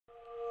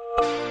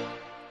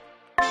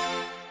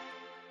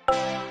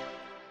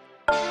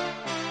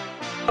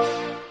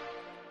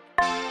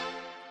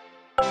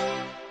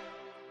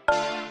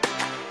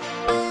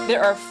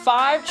There are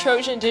 5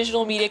 Trojan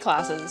digital media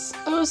classes.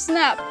 Oh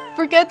snap,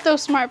 forget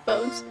those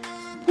smartphones.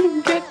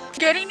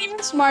 Getting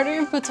even smarter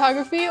in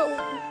photography,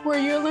 where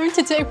you'll learn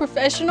to take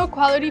professional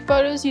quality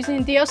photos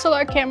using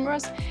DSLR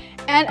cameras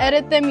and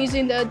edit them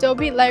using the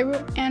Adobe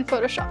Lightroom and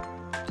Photoshop.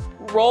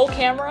 Roll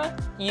camera,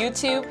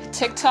 YouTube,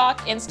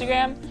 TikTok,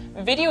 Instagram,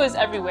 video is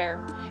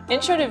everywhere.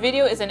 Intro to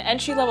Video is an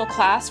entry-level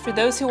class for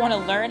those who want to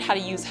learn how to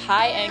use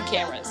high-end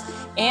cameras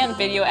and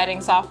video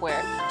editing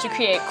software to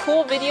create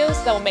cool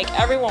videos that will make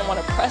everyone want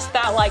to press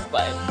that like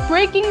button.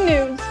 Breaking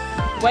news!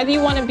 Whether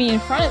you want to be in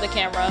front of the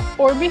camera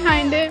or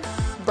behind it,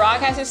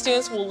 broadcasting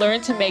students will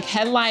learn to make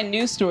headline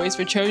news stories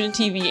for Trojan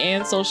TV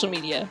and social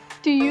media.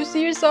 Do you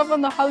see yourself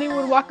on the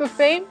Hollywood Walk of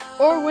Fame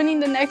or winning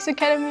the next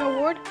Academy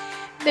Award?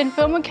 Then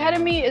Film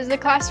Academy is the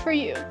class for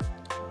you.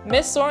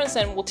 Ms.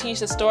 Sorensen will teach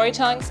the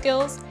storytelling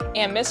skills,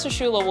 and Mr.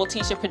 Shula will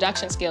teach the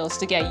production skills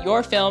to get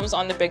your films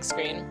on the big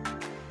screen.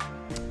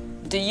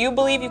 Do you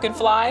believe you can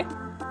fly?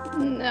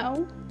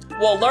 No.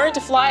 Well, learn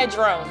to fly a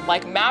drone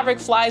like Maverick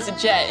flies a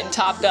jet in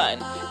Top Gun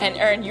and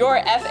earn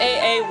your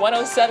FAA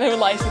 107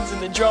 license in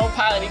the drone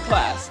piloting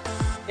class.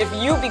 If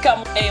you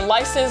become a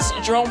licensed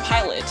drone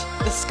pilot,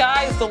 the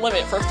sky is the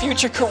limit for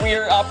future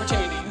career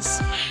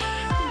opportunities.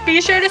 Be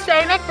sure to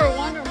sign up for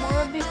one or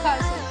more of these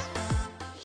classes.